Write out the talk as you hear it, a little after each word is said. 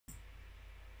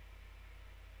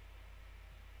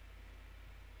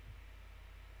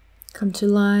Come to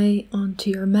lie onto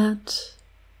your mat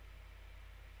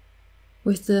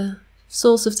with the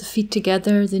soles of the feet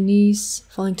together, the knees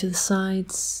falling to the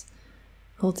sides.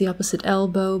 Hold the opposite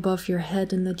elbow above your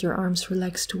head and let your arms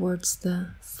relax towards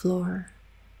the floor.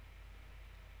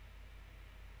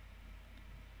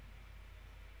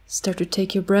 Start to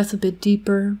take your breath a bit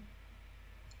deeper.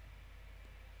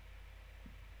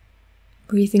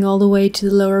 Breathing all the way to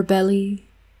the lower belly,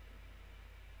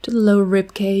 to the lower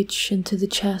rib cage and to the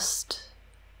chest.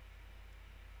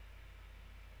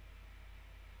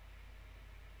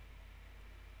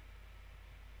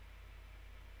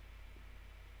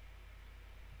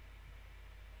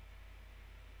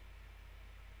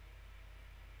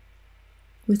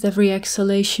 With every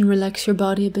exhalation, relax your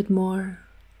body a bit more.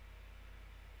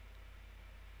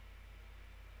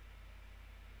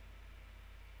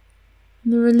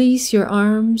 And then release your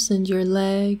arms and your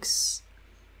legs.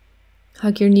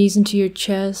 Hug your knees into your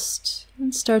chest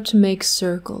and start to make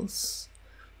circles.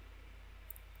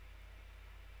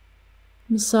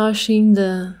 Massaging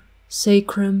the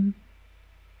sacrum.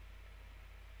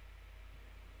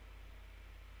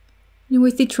 And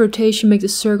with each rotation, make the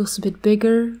circles a bit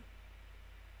bigger.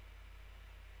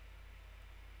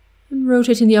 And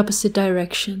rotate in the opposite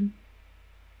direction.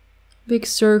 Big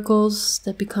circles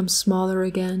that become smaller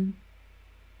again.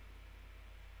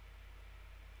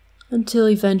 Until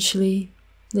eventually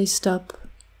they stop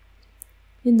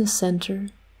in the center.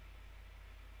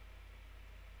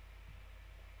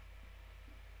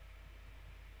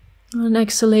 On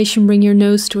exhalation, bring your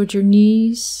nose towards your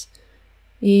knees.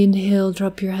 Inhale,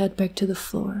 drop your head back to the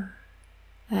floor.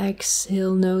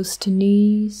 Exhale, nose to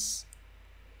knees.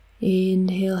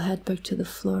 Inhale, head back to the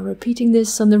floor. Repeating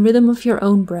this on the rhythm of your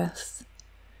own breath.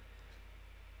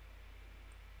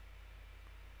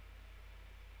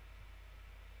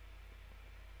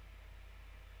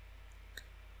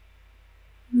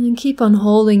 And then keep on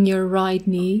holding your right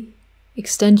knee.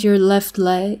 Extend your left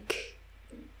leg.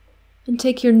 And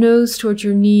take your nose towards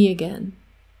your knee again.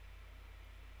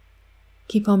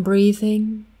 Keep on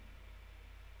breathing.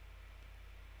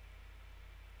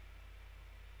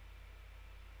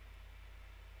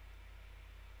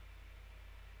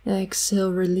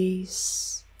 Exhale,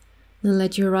 release. Then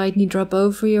let your right knee drop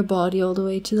over your body all the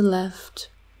way to the left.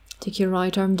 Take your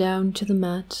right arm down to the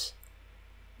mat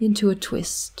into a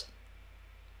twist.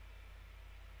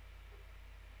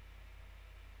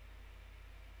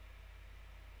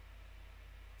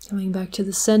 Coming back to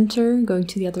the center, going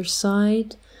to the other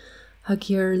side. Hug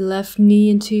your left knee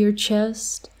into your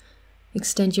chest.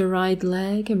 Extend your right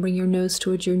leg and bring your nose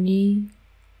towards your knee.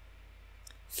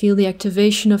 Feel the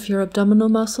activation of your abdominal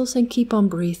muscles and keep on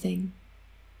breathing.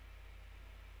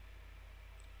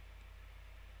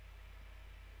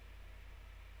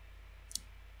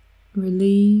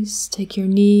 Release. Take your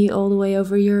knee all the way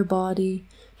over your body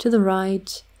to the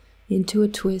right into a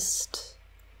twist.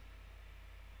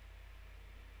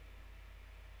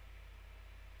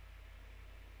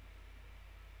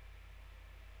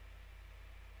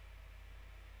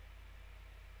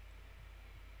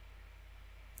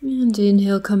 And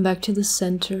inhale, come back to the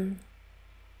center.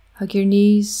 Hug your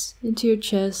knees into your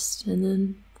chest and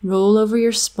then roll over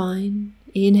your spine.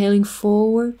 Inhaling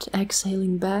forward,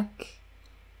 exhaling back.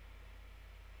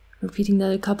 Repeating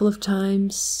that a couple of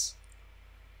times.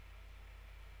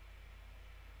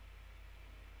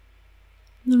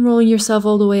 And then rolling yourself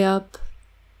all the way up.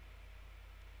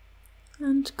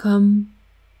 And come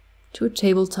to a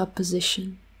tabletop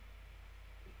position.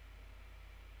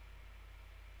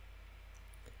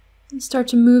 And start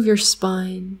to move your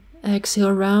spine. Exhale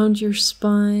around your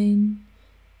spine.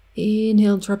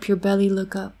 Inhale, drop your belly,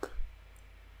 look up.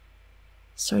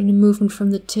 Starting the movement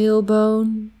from the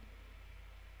tailbone.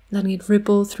 Letting it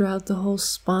ripple throughout the whole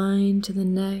spine to the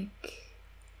neck.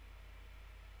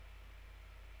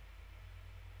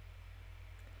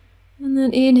 And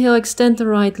then inhale, extend the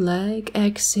right leg.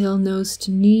 Exhale, nose to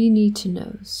knee, knee to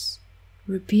nose.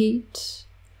 Repeat.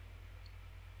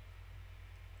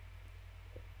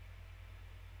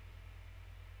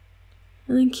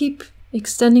 And then keep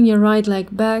extending your right leg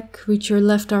back, reach your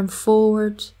left arm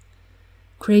forward,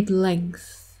 create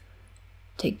length.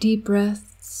 Take deep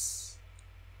breaths.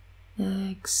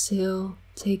 Exhale,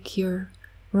 take your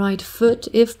right foot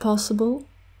if possible.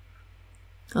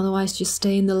 Otherwise, just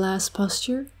stay in the last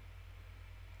posture.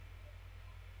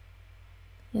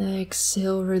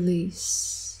 Exhale,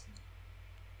 release.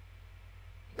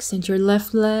 Extend your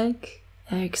left leg.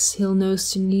 Exhale,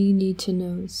 nose to knee, knee to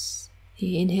nose.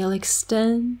 Inhale,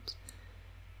 extend,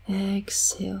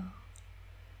 exhale,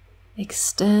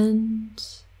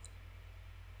 extend,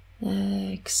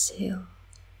 exhale,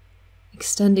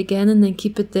 extend again and then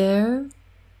keep it there.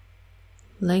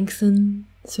 Lengthen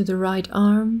through the right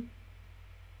arm.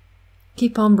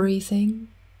 Keep on breathing.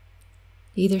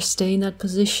 Either stay in that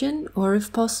position or,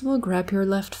 if possible, grab your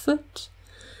left foot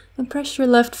and press your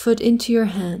left foot into your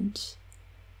hand.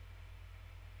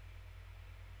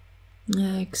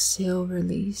 Exhale,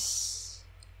 release.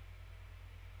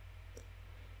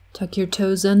 Tuck your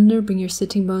toes under, bring your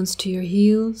sitting bones to your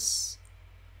heels.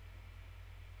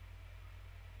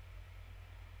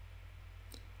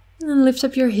 And then lift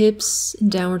up your hips in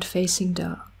downward facing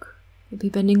dog. You'll be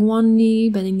bending one knee,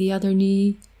 bending the other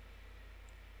knee.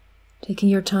 Taking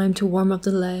your time to warm up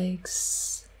the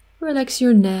legs. Relax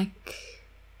your neck.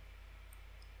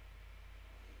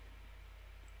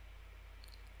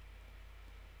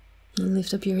 And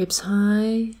lift up your hips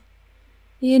high.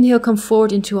 Inhale, come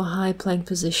forward into a high plank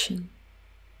position.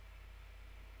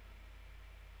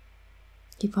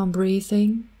 Keep on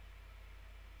breathing.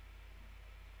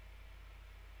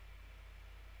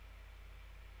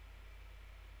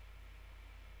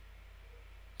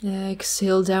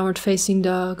 Exhale, downward facing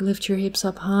dog. Lift your hips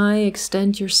up high,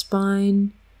 extend your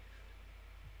spine.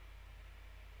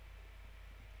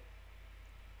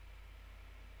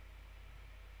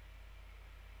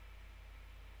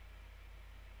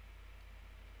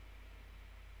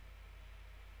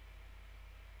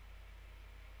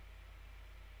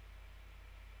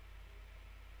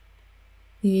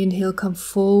 Inhale, come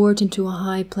forward into a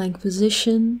high plank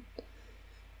position.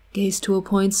 Gaze to a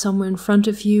point somewhere in front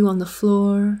of you on the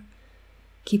floor.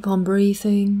 Keep on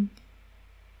breathing.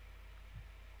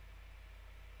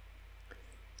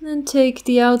 Then take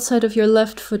the outside of your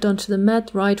left foot onto the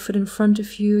mat, right foot in front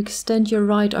of you. Extend your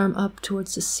right arm up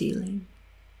towards the ceiling.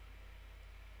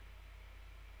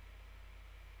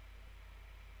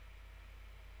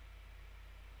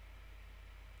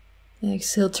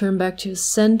 Exhale, turn back to the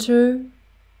center.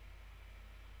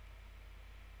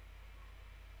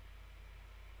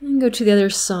 And go to the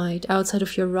other side, outside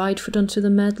of your right foot onto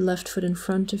the mat, left foot in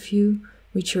front of you.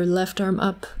 Reach your left arm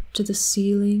up to the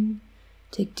ceiling.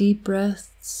 Take deep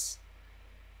breaths.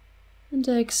 And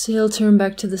exhale, turn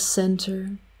back to the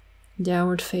center,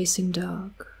 downward facing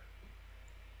dog.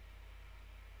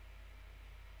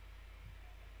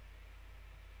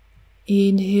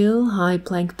 Inhale, high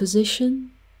plank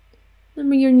position. Then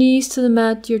bring your knees to the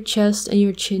mat, your chest and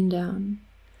your chin down.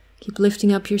 Keep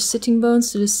lifting up your sitting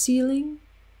bones to the ceiling.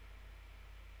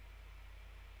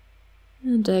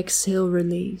 And exhale,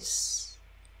 release.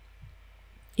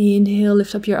 Inhale,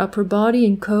 lift up your upper body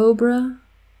in cobra.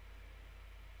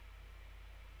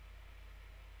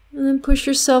 And then push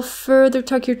yourself further,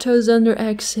 tuck your toes under,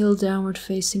 exhale, downward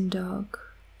facing dog.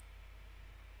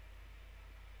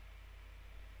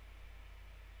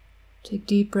 Take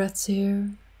deep breaths here.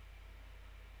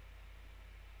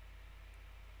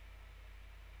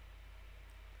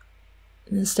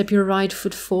 And then step your right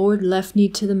foot forward, left knee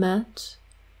to the mat.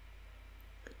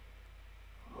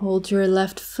 Hold your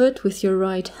left foot with your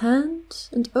right hand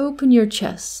and open your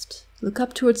chest. Look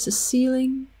up towards the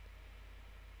ceiling.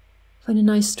 Find a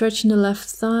nice stretch in the left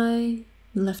thigh,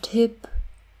 the left hip.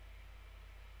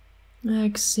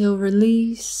 Exhale,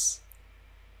 release.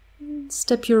 And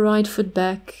step your right foot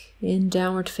back in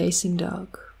downward facing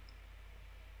dog.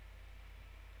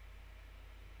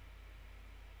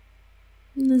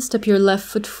 And then step your left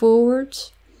foot forward.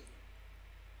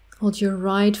 Hold your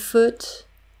right foot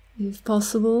if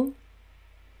possible.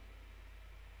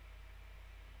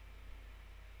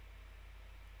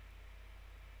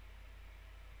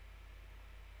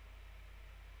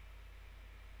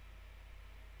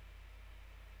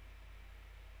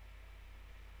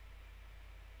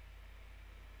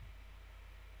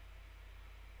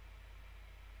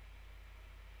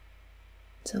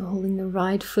 So holding the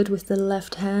right foot with the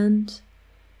left hand.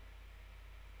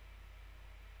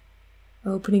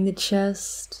 Opening the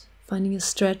chest. Finding a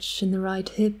stretch in the right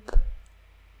hip.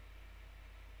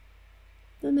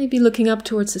 And maybe looking up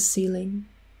towards the ceiling.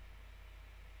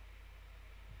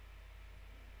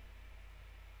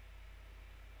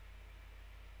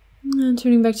 And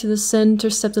turning back to the center,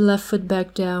 step the left foot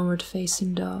back, downward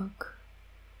facing dog.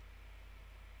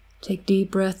 Take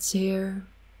deep breaths here.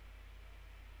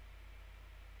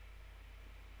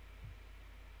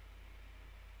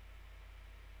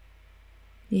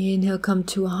 Inhale, come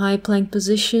to a high plank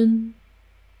position.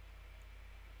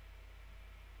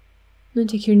 Then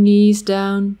take your knees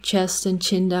down, chest and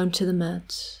chin down to the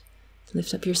mat.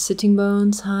 Lift up your sitting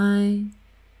bones high.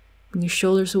 Bring your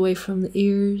shoulders away from the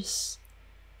ears.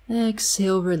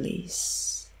 Exhale,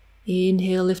 release.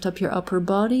 Inhale, lift up your upper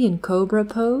body in cobra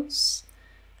pose.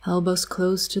 Elbows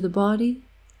close to the body.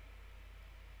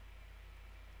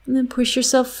 And then push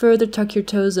yourself further, tuck your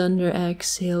toes under.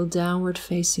 Exhale, downward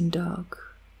facing dog.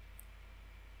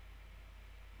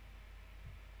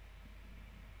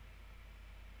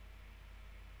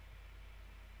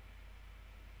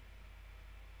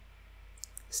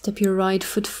 Step your right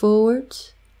foot forward,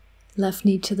 left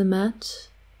knee to the mat.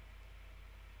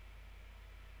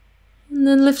 And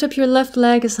then lift up your left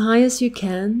leg as high as you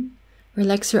can.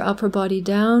 Relax your upper body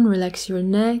down, relax your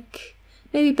neck.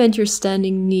 Maybe bend your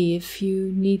standing knee if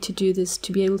you need to do this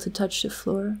to be able to touch the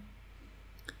floor.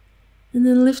 And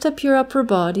then lift up your upper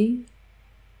body.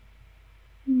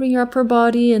 Bring your upper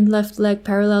body and left leg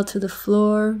parallel to the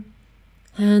floor.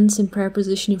 Hands in prayer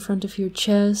position in front of your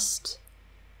chest.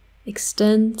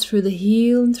 Extend through the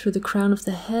heel and through the crown of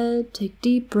the head. Take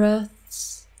deep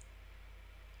breaths.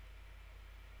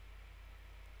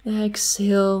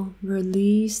 Exhale,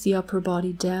 release the upper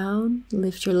body down.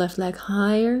 Lift your left leg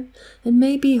higher and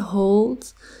maybe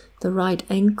hold the right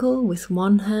ankle with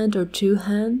one hand or two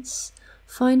hands,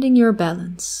 finding your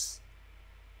balance.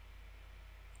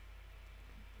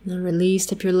 Then release,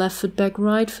 step your left foot back,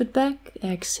 right foot back.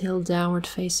 Exhale, downward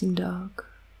facing dog.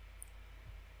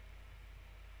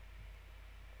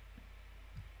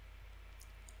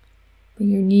 Bring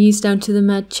your knees down to the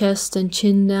mat, chest and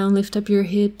chin down. Lift up your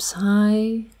hips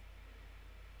high.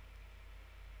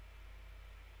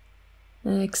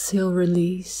 Exhale,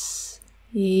 release.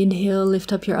 Inhale,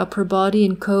 lift up your upper body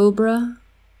in cobra.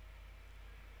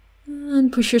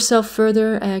 And push yourself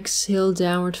further. Exhale,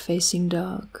 downward facing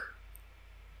dog.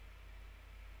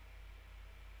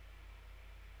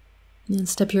 And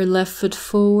step your left foot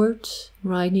forward,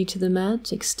 right knee to the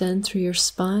mat. Extend through your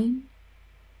spine.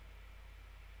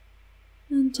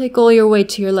 And take all your weight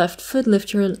to your left foot.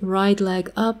 Lift your right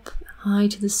leg up, high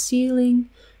to the ceiling.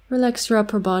 Relax your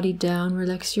upper body down.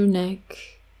 Relax your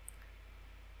neck.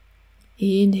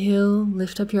 Inhale,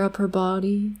 lift up your upper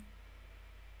body.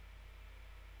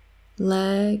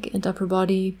 Leg and upper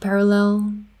body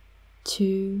parallel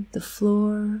to the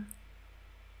floor.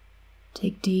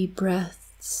 Take deep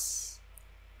breaths.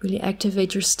 Really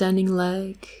activate your standing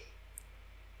leg.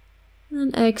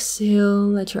 And exhale,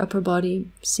 let your upper body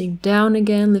sink down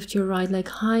again. Lift your right leg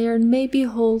higher and maybe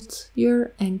hold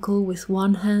your ankle with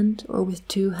one hand or with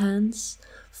two hands,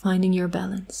 finding your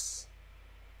balance.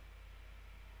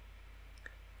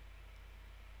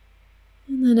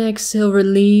 And then exhale,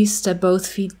 release, step both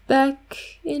feet back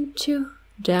into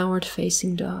downward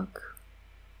facing dog.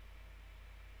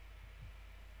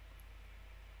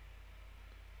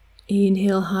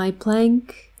 Inhale, high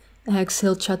plank.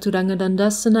 Exhale, Chaturanga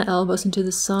Dandasana, elbows into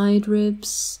the side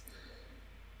ribs.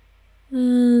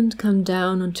 And come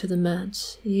down onto the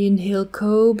mat. Inhale,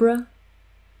 Cobra.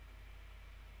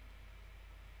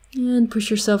 And push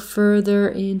yourself further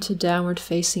into downward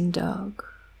facing dog.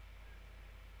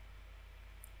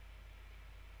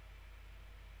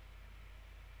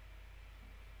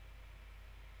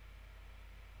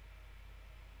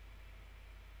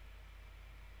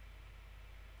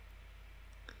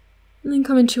 And then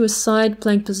come into a side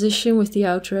plank position with the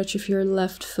outer edge of your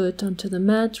left foot onto the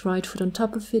mat, right foot on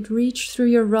top of it. Reach through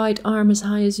your right arm as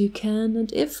high as you can,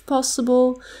 and if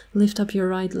possible, lift up your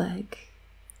right leg.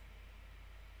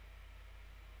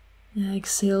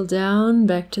 Exhale down,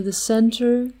 back to the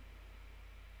center.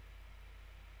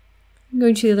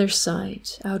 Going to the other side.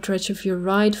 Outer edge of your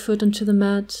right foot onto the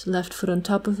mat, left foot on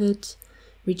top of it.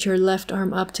 Reach your left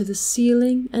arm up to the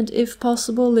ceiling, and if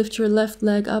possible, lift your left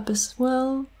leg up as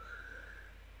well.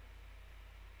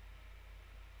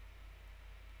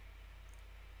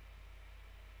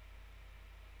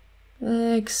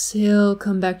 Exhale,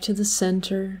 come back to the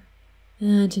center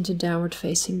and into downward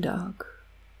facing dog.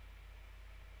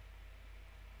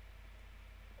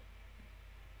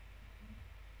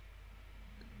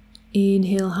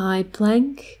 Inhale, high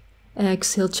plank.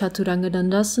 Exhale, Chaturanga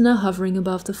Dandasana, hovering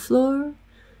above the floor.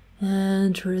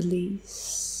 And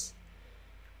release.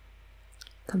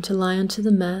 Come to lie onto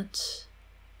the mat.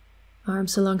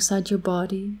 Arms alongside your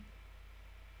body.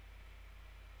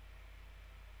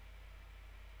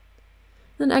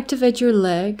 Then activate your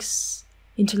legs.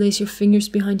 Interlace your fingers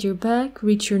behind your back.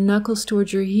 Reach your knuckles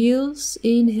towards your heels.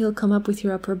 Inhale, come up with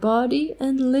your upper body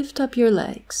and lift up your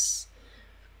legs.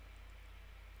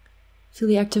 Feel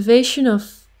the activation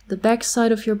of the back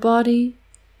side of your body.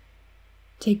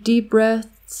 Take deep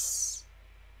breaths.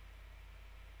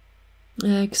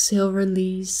 Exhale,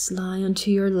 release. Lie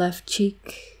onto your left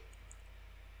cheek.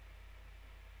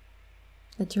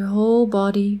 Let your whole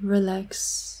body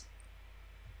relax.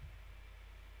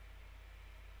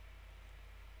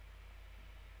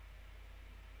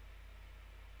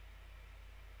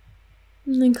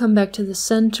 And then come back to the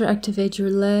center, activate your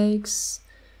legs.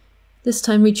 This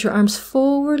time reach your arms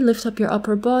forward, lift up your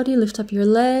upper body, lift up your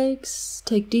legs.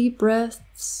 Take deep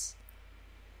breaths.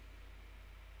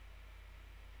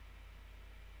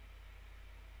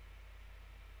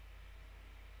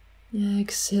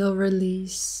 Exhale,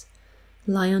 release.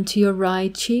 Lie onto your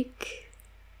right cheek.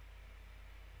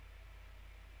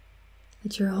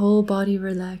 Let your whole body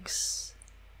relax.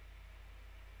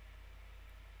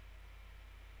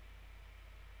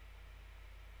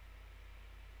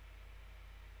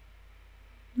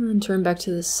 And turn back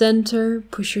to the center.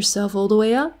 Push yourself all the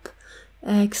way up.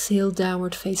 Exhale,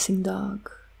 downward facing dog.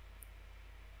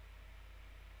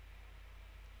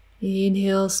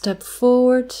 Inhale, step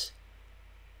forward.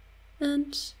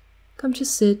 And come to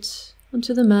sit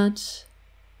onto the mat.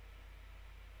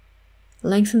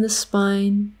 Lengthen the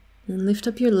spine and lift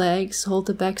up your legs. Hold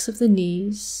the backs of the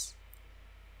knees.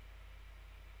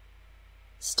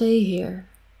 Stay here.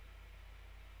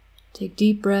 Take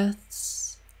deep breaths.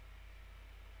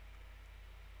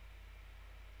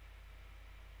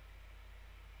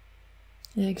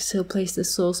 Exhale, place the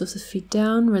soles of the feet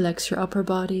down. Relax your upper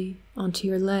body onto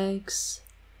your legs.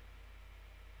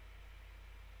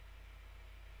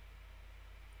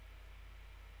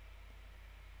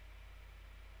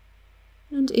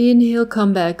 And inhale,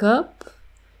 come back up.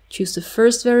 Choose the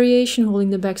first variation,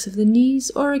 holding the backs of the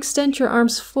knees, or extend your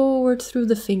arms forward through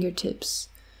the fingertips.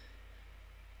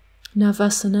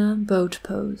 Navasana, boat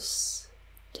pose.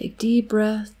 Take deep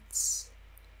breaths.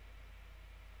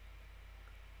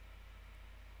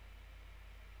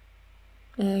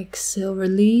 Exhale,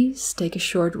 release, take a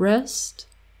short rest.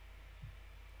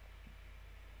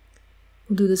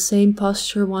 We'll do the same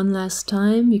posture one last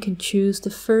time. You can choose the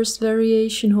first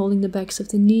variation, holding the backs of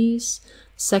the knees,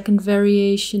 second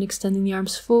variation, extending the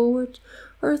arms forward,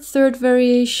 or a third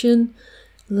variation,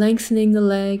 lengthening the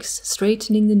legs,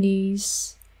 straightening the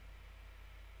knees.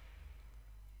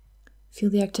 Feel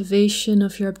the activation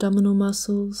of your abdominal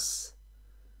muscles.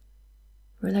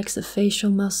 Relax the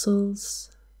facial muscles.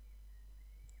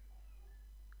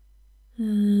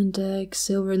 And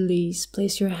exhale, release.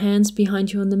 Place your hands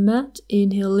behind you on the mat.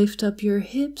 Inhale, lift up your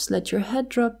hips. Let your head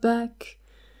drop back.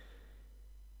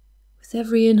 With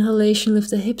every inhalation, lift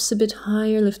the hips a bit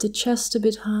higher. Lift the chest a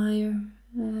bit higher.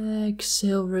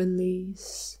 Exhale,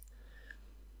 release.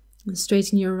 And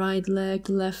straighten your right leg,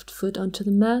 left foot onto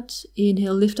the mat.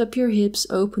 Inhale, lift up your hips.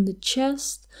 Open the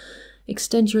chest.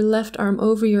 Extend your left arm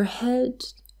over your head.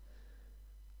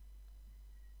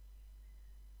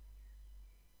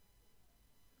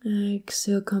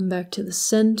 Exhale, come back to the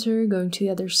center, going to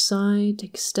the other side.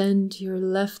 Extend your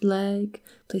left leg,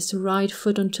 place the right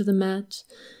foot onto the mat.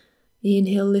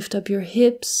 Inhale, lift up your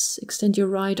hips, extend your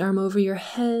right arm over your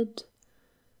head.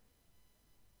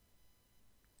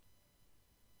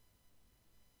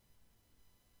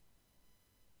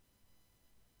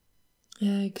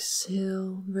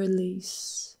 Exhale,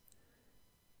 release.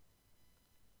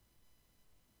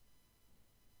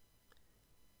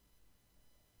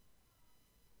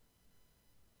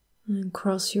 And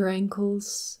cross your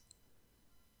ankles.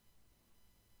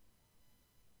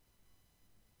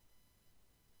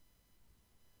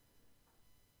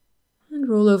 And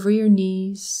roll over your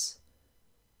knees.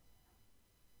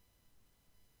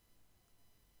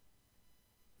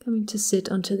 Coming to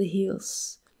sit onto the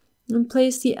heels. And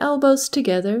place the elbows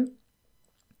together,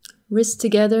 wrists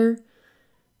together,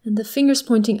 and the fingers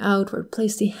pointing outward.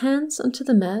 Place the hands onto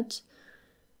the mat.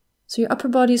 So your upper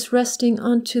body is resting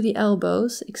onto the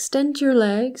elbows. Extend your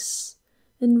legs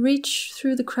and reach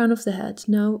through the crown of the head.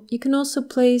 Now, you can also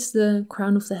place the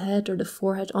crown of the head or the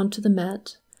forehead onto the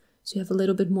mat, so you have a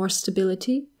little bit more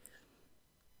stability.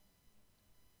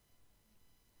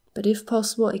 But if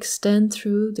possible, extend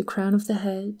through the crown of the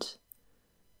head.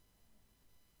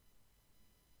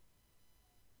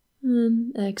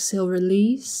 And exhale,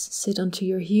 release. Sit onto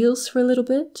your heels for a little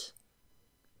bit.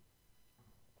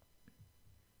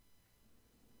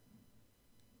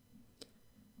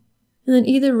 And then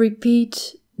either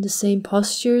repeat the same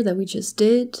posture that we just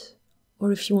did,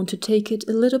 or if you want to take it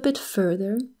a little bit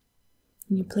further,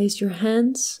 and you place your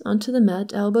hands onto the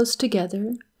mat, elbows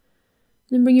together,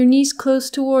 then bring your knees close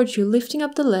towards you, lifting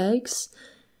up the legs,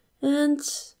 and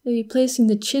maybe placing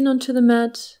the chin onto the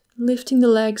mat, lifting the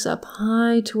legs up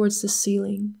high towards the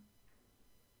ceiling.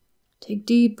 Take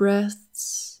deep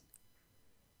breaths.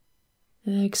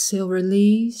 Exhale,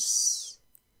 release.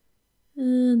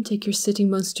 And take your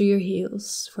sitting bones to your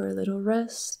heels for a little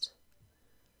rest.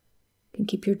 You can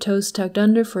keep your toes tucked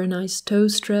under for a nice toe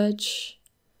stretch.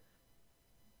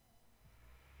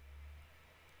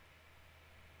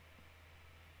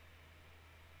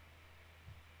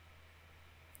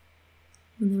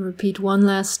 And then repeat one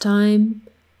last time.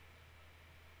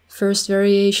 First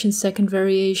variation, second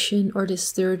variation, or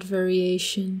this third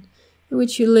variation, in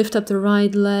which you lift up the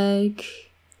right leg.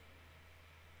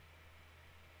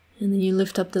 And then you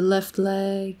lift up the left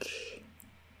leg.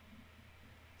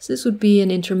 So this would be an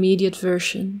intermediate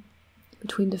version.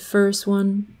 between the first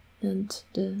one and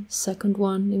the second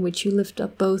one, in which you lift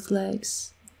up both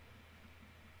legs.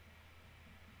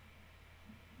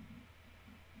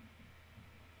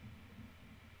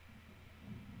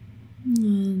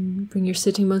 And bring your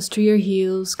sitting bones to your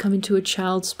heels, come into a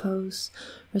child's pose,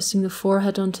 resting the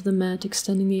forehead onto the mat,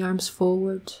 extending the arms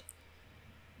forward.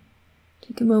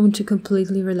 Take a moment to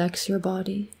completely relax your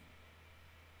body.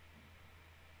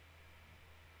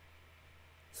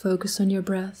 Focus on your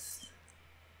breath.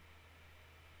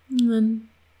 And then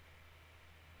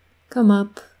come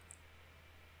up.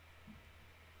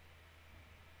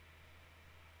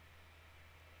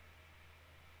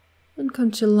 And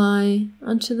come to lie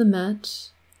onto the mat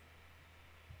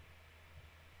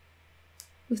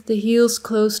with the heels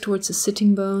close towards the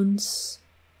sitting bones.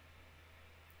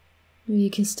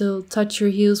 You can still touch your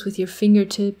heels with your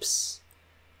fingertips.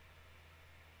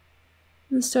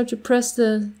 And start to press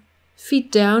the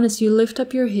feet down as you lift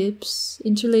up your hips.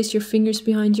 Interlace your fingers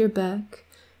behind your back.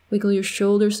 Wiggle your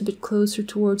shoulders a bit closer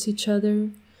towards each other.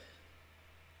 And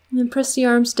then press the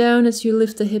arms down as you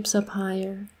lift the hips up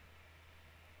higher.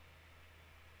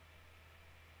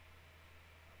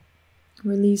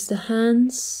 Release the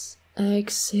hands.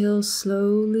 Exhale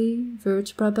slowly,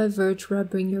 vertebra by vertebra,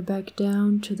 bring your back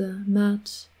down to the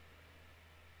mat.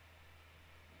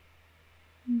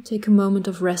 And take a moment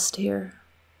of rest here.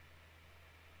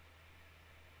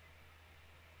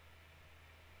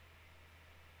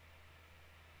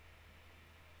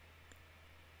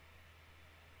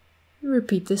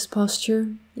 Repeat this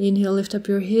posture. Inhale, lift up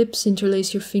your hips,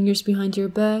 interlace your fingers behind your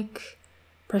back.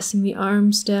 Pressing the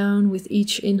arms down with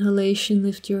each inhalation,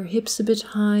 lift your hips a bit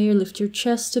higher, lift your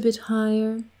chest a bit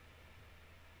higher.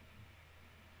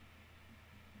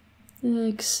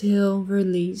 Exhale,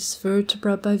 release,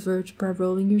 vertebra by vertebra,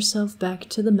 rolling yourself back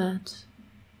to the mat.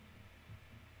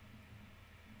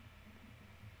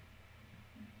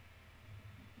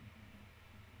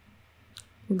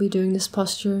 We'll be doing this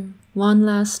posture one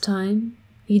last time.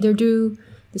 Either do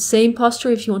the same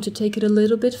posture if you want to take it a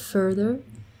little bit further.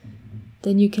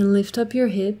 Then you can lift up your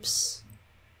hips.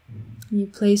 You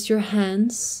place your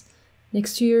hands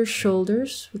next to your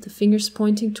shoulders with the fingers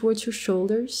pointing towards your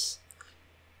shoulders.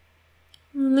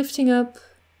 And lifting up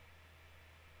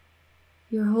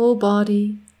your whole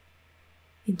body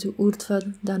into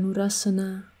Urdhva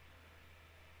Dhanurasana,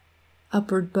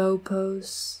 upward bow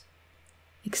pose,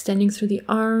 extending through the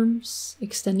arms,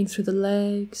 extending through the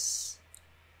legs.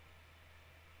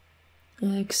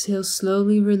 Exhale,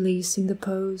 slowly releasing the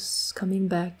pose, coming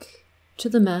back to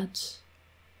the mat.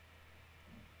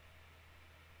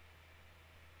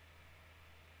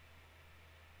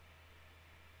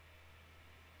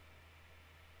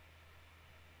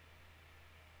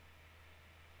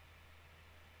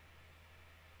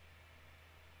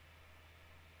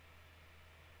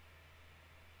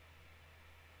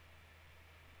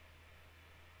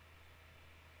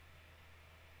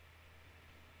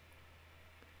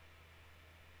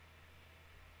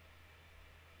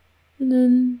 And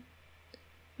then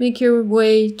make your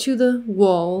way to the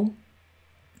wall.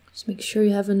 Just make sure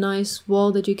you have a nice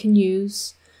wall that you can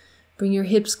use. Bring your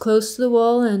hips close to the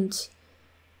wall and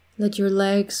let your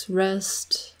legs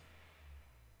rest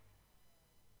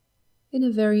in a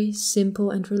very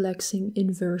simple and relaxing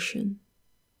inversion.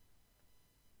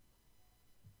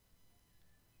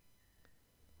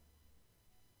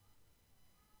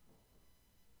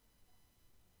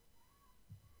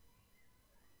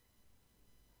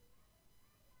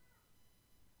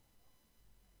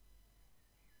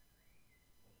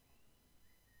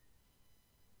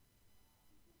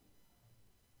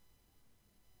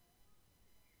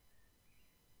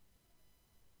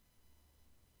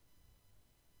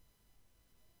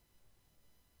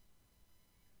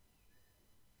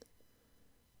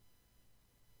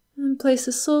 And place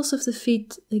the soles of the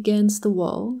feet against the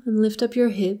wall and lift up your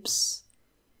hips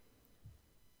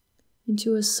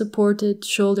into a supported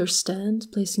shoulder stand,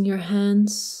 placing your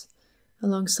hands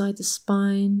alongside the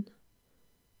spine,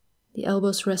 the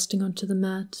elbows resting onto the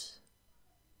mat,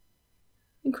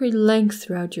 and create length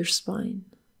throughout your spine.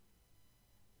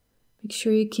 Make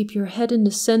sure you keep your head in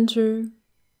the center.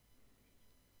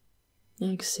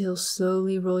 Exhale,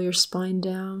 slowly roll your spine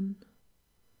down.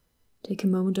 Take a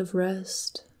moment of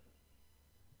rest.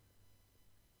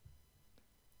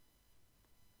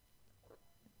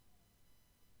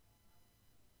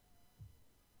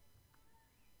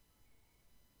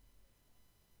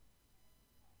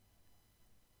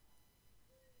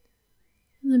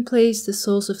 And then place the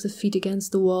soles of the feet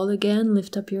against the wall again.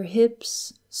 Lift up your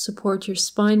hips. Support your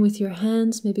spine with your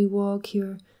hands. Maybe walk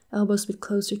your elbows a bit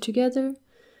closer together. And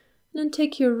then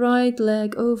take your right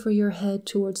leg over your head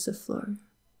towards the floor.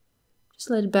 Just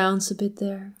let it bounce a bit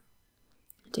there.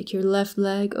 Take your left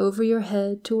leg over your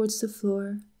head towards the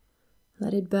floor.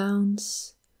 Let it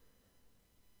bounce.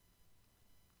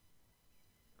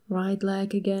 Right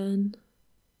leg again.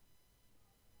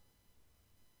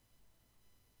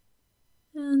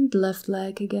 And left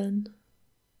leg again.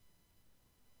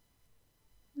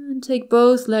 And take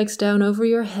both legs down over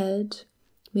your head.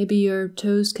 Maybe your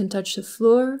toes can touch the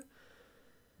floor.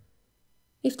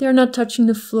 If they're not touching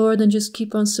the floor, then just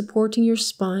keep on supporting your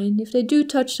spine. If they do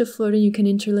touch the floor, then you can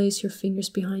interlace your fingers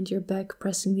behind your back,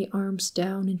 pressing the arms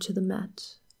down into the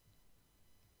mat.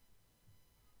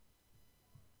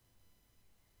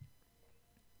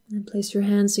 And place your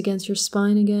hands against your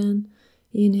spine again.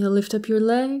 Inhale, lift up your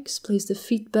legs, place the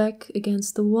feet back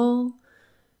against the wall.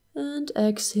 And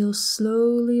exhale,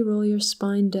 slowly roll your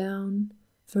spine down,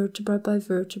 vertebra by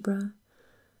vertebra,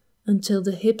 until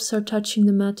the hips are touching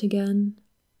the mat again.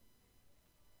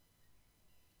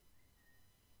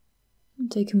 And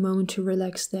take a moment to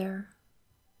relax there.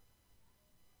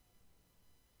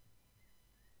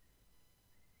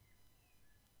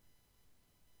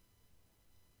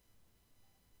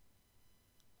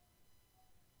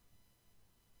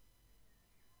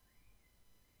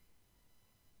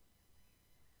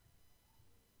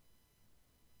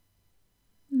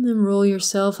 And then roll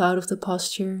yourself out of the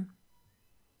posture.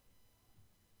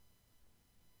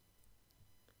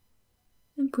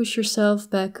 And push yourself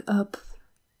back up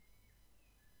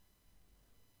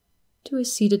to a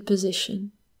seated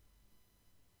position.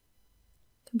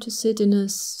 Come to sit in a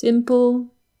simple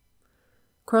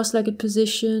cross-legged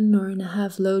position, or in a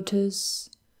half lotus,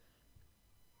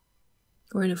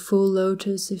 or in a full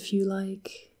lotus if you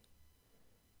like.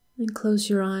 And close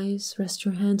your eyes, rest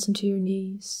your hands into your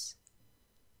knees.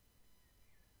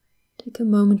 Take a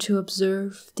moment to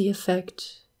observe the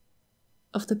effect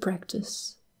of the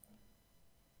practice.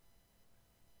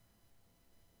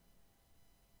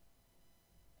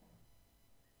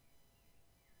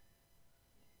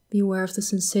 Be aware of the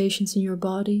sensations in your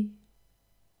body.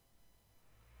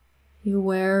 Be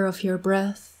aware of your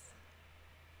breath.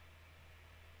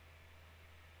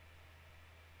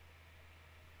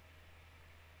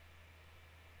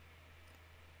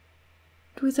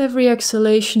 With every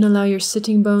exhalation, allow your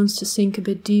sitting bones to sink a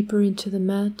bit deeper into the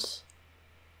mat.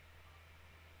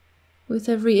 With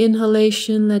every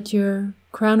inhalation, let your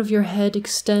crown of your head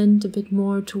extend a bit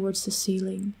more towards the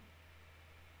ceiling.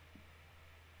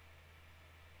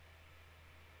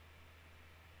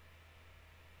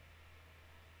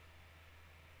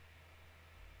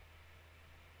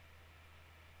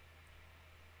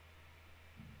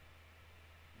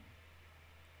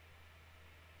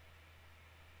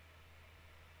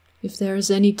 If there is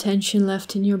any tension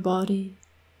left in your body,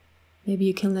 maybe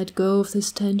you can let go of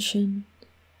this tension.